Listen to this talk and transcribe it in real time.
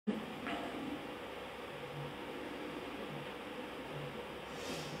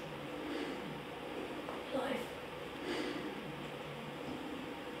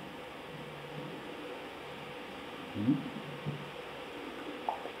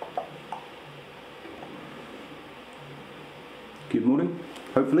Good morning,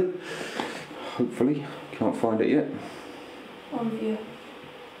 hopefully. Can't find it yet. One viewer.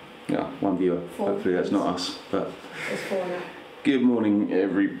 Yeah, one viewer. Four, hopefully that's not us, but There's 4 now. good morning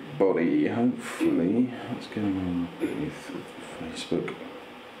everybody. Hopefully, what's going on with Facebook?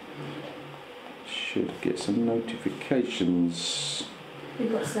 Should get some notifications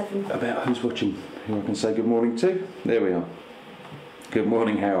We've got 7. about who's watching, who I can say good morning to. There we are. Good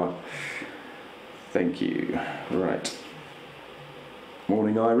morning, Howard. Thank you. Right.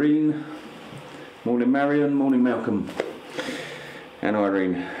 Morning, Irene. Morning, Marion. Morning, Malcolm. And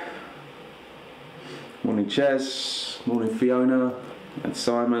Irene. Morning, Chaz. Morning, Fiona and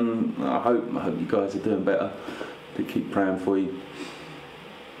Simon. I hope you guys are doing better. To keep praying for you.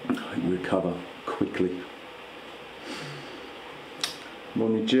 I hope you recover quickly.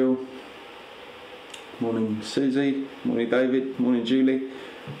 Morning, Jill. Morning, Susie. Morning, David. Morning, Julie.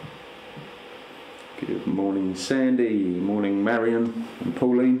 Good morning, Sandy. Morning, Marion and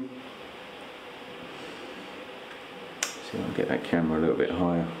Pauline. See if I can get that camera a little bit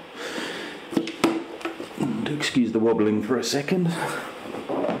higher. And excuse the wobbling for a second.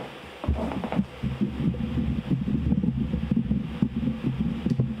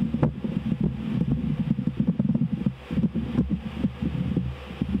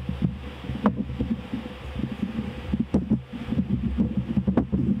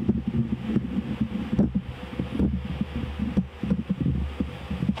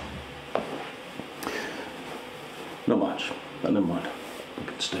 Not much, but never mind. I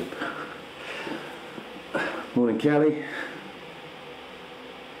can stoop. Morning, Kelly.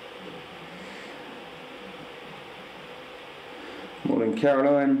 Morning,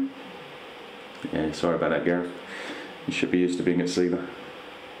 Caroline. Yeah, sorry about that, Gareth. You should be used to being at Sealer.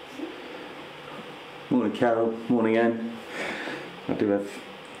 Morning, Carol. Morning, Anne. I do have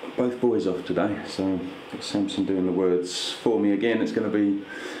both boys off today, so got Samson doing the words for me again. It's going to be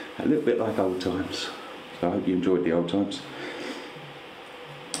a little bit like old times. So I hope you enjoyed the old times.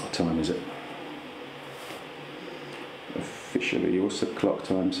 What time is it? Officially, what's the clock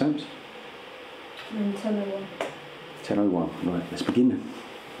time, Sams? 10:01. 10:01. Right, let's begin.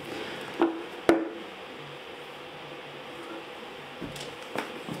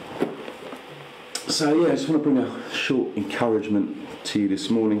 So yeah, I just want to bring a short encouragement to you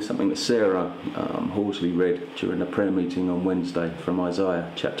this morning, something that Sarah Horsley read during the prayer meeting on Wednesday from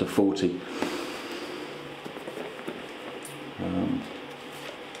Isaiah chapter 40.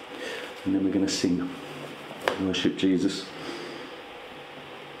 And then we're going to sing, worship Jesus.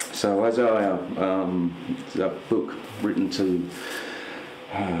 So Isaiah, it's a book written to,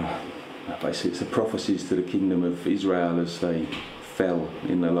 basically it's the prophecies to the kingdom of Israel as they fell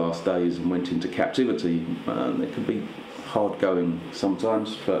in the last days and went into captivity. It can be hard going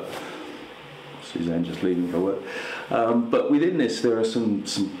sometimes, but Suzanne just leaving for work. But within this there are some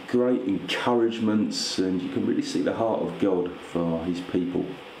great encouragements, and you can really see the heart of God for his people.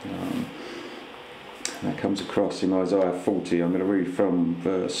 That comes across in Isaiah 40. I'm going to read from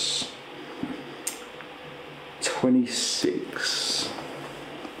verse 26.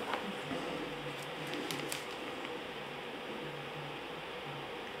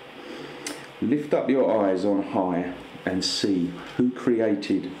 Lift up your eyes on high and see who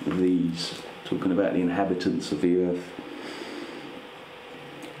created these. Talking about the inhabitants of the earth.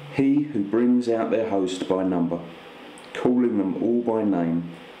 He who brings out their host by number, calling them all by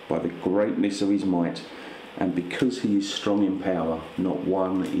name, by the greatness of his might, and because he is strong in power, not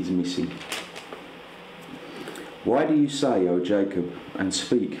one is missing. Why do you say, O Jacob, and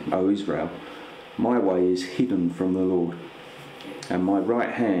speak, O Israel, my way is hidden from the Lord, and my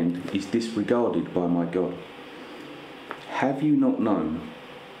right hand is disregarded by my God? Have you not known?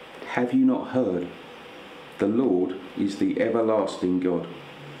 Have you not heard? The Lord is the everlasting God,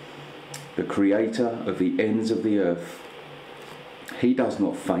 the creator of the ends of the earth. He does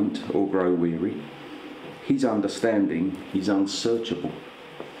not faint or grow weary. His understanding is unsearchable.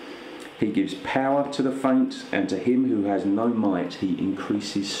 He gives power to the faint, and to him who has no might he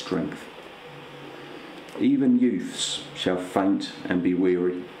increases strength. Even youths shall faint and be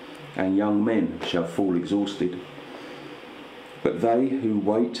weary, and young men shall fall exhausted. But they who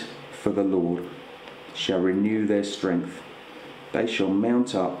wait for the Lord shall renew their strength. They shall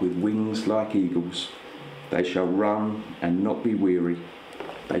mount up with wings like eagles. They shall run and not be weary.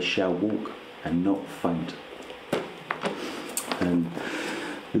 They shall walk and not faint. And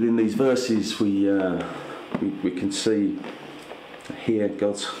within these verses, we can see here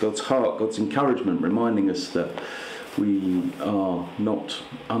God's heart, God's encouragement, reminding us that we are not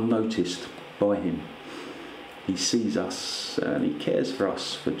unnoticed by him. He sees us and he cares for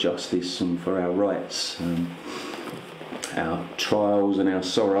us, for justice and for our rights. our trials and our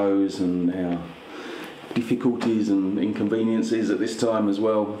sorrows and our difficulties and inconveniences at this time as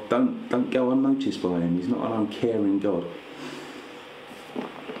well don't go unnoticed by him. He's not an uncaring God.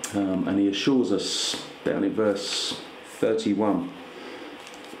 And he assures us down in verse 31,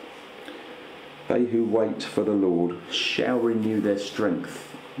 they who wait for the Lord shall renew their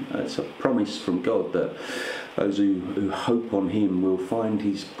strength. It's a promise from God that those who hope on him will find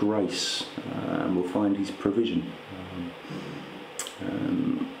his grace and will find his provision.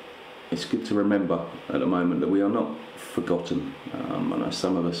 It's good to remember at the moment that we are not forgotten. I know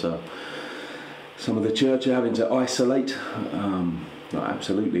some of the church are having to isolate, not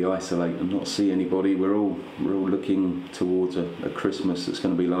absolutely isolate and not see anybody. We're all looking towards a Christmas that's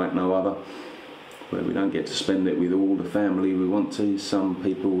going to be like no other, where we don't get to spend it with all the family we want to. Some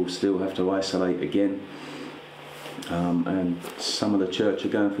people will still have to isolate again. And some of the church are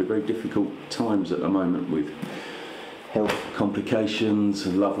going through very difficult times at the moment with health complications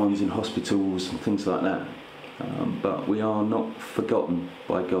and loved ones in hospitals and things like that. But we are not forgotten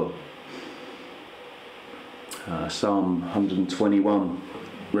by God. Psalm 121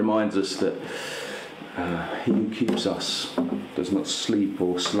 reminds us that he who keeps us does not sleep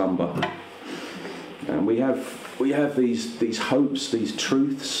or slumber. And we have these hopes, these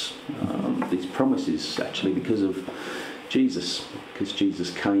truths, these promises actually because of Jesus, because Jesus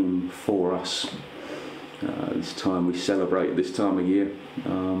came for us. This time we celebrate this time of year.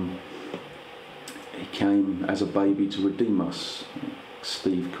 He came as a baby to redeem us.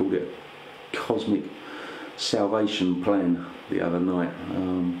 Steve called it a cosmic salvation plan the other night.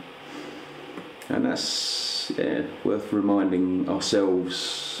 And that's worth reminding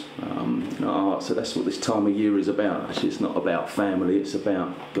ourselves in our hearts that that's what this time of year is about. Actually, it's not about family, it's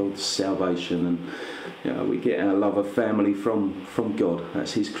about God's salvation. And we get our love of family from God.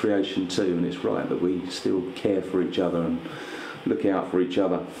 That's his creation too, and it's right that we still care for each other and look out for each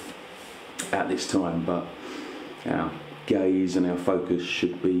other at this time. But our gaze and our focus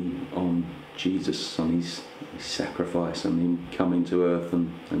should be on Jesus, on his sacrifice and him coming to earth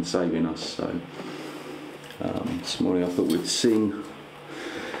and saving us. So this morning I thought we'd sing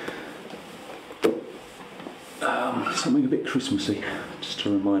something a bit Christmassy, just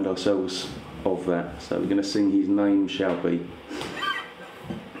to remind ourselves of that. So we're going to sing His Name Shall Be.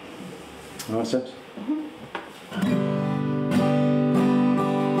 All right, Sebs?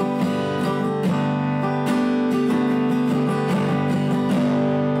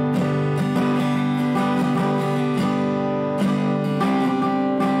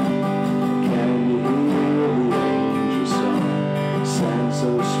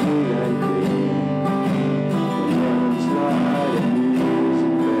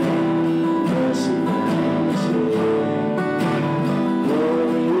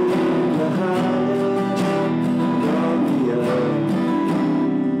 Glory in the highest.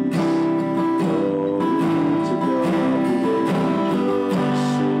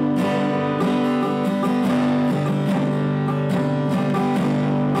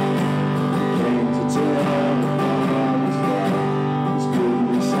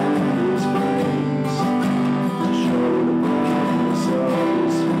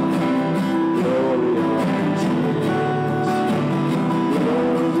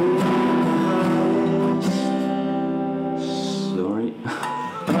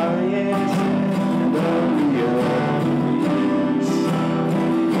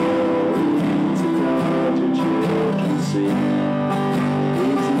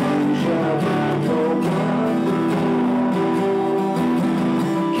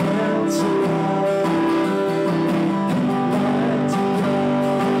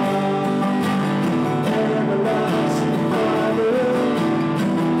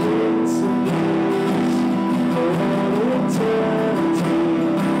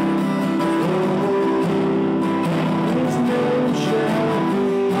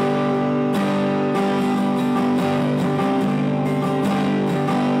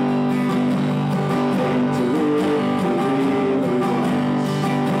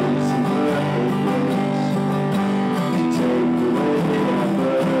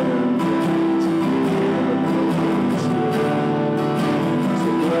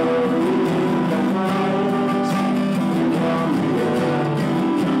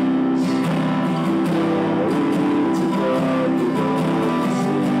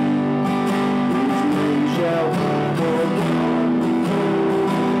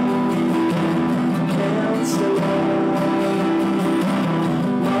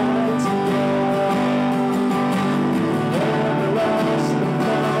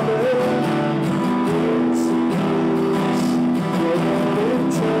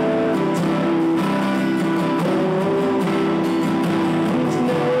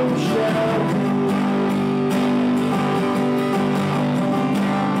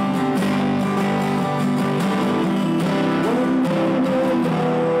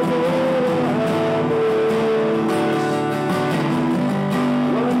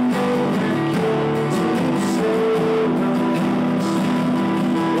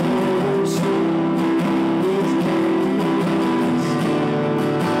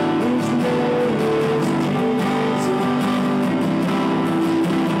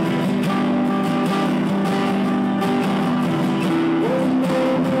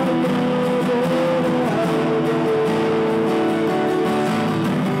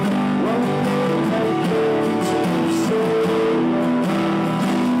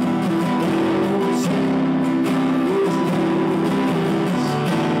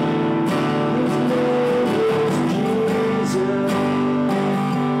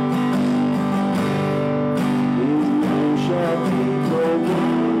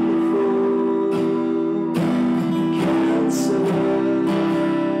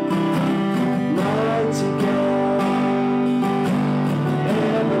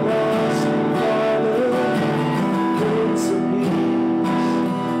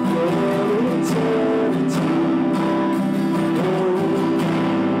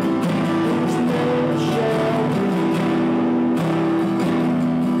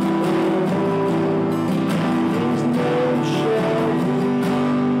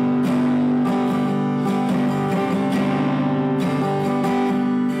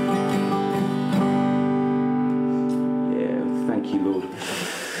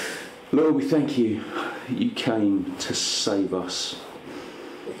 Lord, we thank you that you came to save us.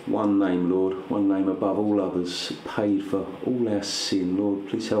 One name, Lord, one name above all others, paid for all our sin. Lord,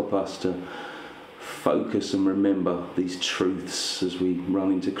 please help us to focus and remember these truths as we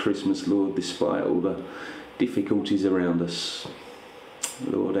run into Christmas, Lord, despite all the difficulties around us.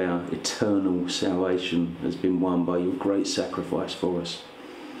 Lord, our eternal salvation has been won by your great sacrifice for us.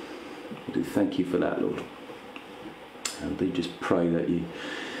 I do thank you for that, Lord. And I do just pray that you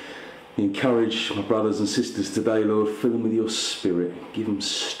encourage my brothers and sisters today, Lord. Fill them with your spirit. Give them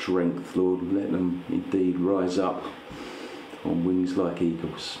strength, Lord. Let them indeed rise up on wings like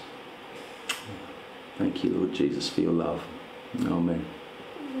eagles. Thank you, Lord Jesus, for your love. Amen.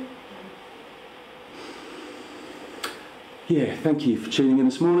 Yeah, thank you for tuning in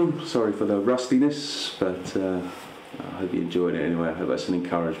this morning. Sorry for the rustiness, but I hope you enjoyed it anyway. I hope that's an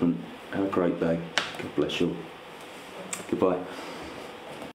encouragement. Have a great day. God bless you all. Goodbye.